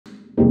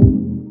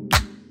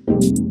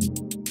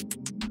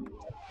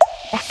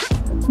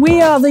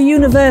We are the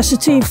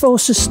University for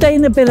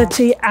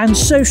Sustainability and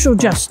Social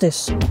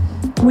Justice.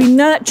 We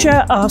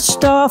nurture our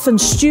staff and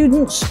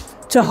students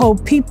to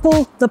hold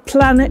people, the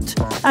planet,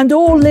 and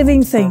all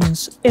living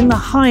things in the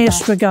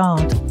highest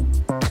regard.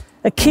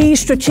 A key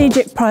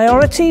strategic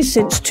priority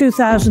since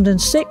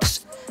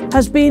 2006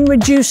 has been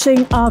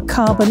reducing our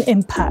carbon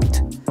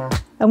impact,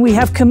 and we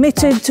have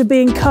committed to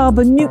being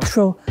carbon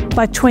neutral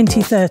by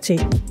 2030.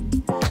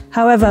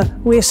 However,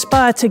 we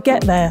aspire to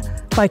get there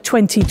by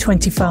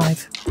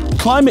 2025.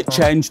 Climate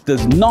change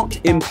does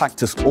not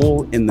impact us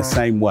all in the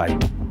same way.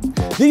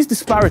 These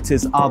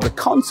disparities are the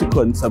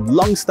consequence of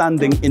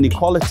long-standing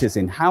inequalities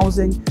in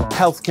housing,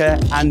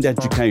 healthcare and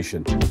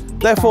education.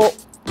 Therefore,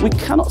 we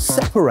cannot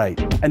separate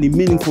any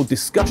meaningful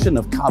discussion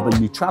of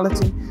carbon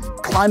neutrality,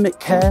 climate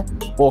care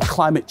or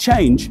climate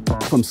change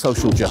from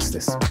social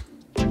justice.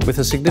 With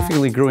a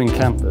significantly growing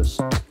campus,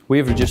 we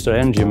have reduced our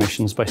energy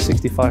emissions by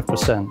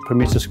 65% per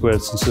metre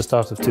squared since the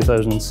start of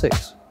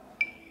 2006.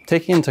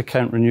 Taking into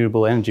account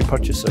renewable energy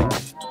purchasing,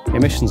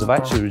 emissions have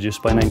actually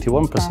reduced by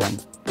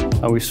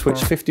 91%, and we've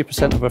switched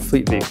 50% of our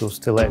fleet vehicles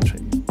to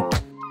electric.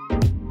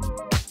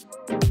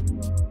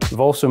 We've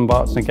also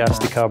embarked on a gas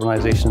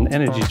decarbonisation and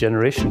energy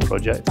generation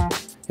project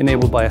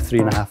enabled by a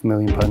 £3.5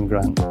 million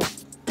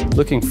grant.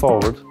 Looking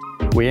forward,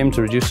 we aim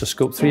to reduce our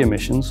Scope 3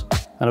 emissions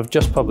and have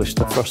just published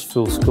the first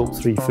full Scope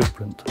 3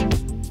 footprint.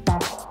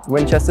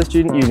 Winchester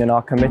Student Union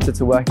are committed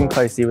to working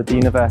closely with the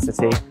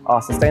University,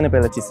 our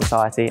Sustainability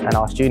Society and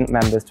our student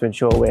members to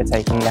ensure we are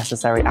taking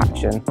necessary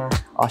action.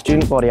 Our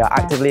student body are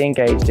actively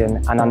engaged in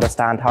and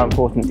understand how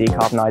important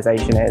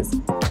decarbonisation is.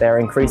 They are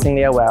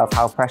increasingly aware of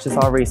how precious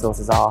our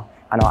resources are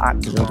and are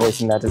active in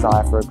voicing their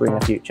desire for a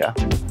greener future.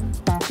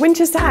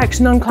 Winchester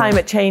Action on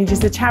Climate Change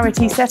is a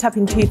charity set up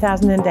in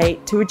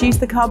 2008 to reduce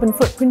the carbon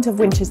footprint of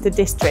Winchester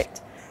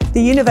District.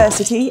 The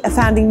University, a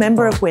founding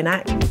member of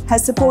WINAC,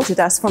 has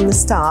supported us from the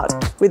start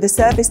with a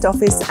serviced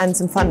office and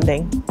some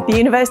funding. The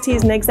University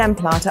is an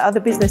exemplar to other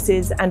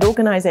businesses and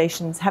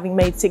organisations having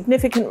made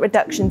significant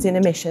reductions in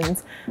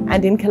emissions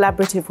and in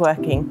collaborative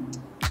working.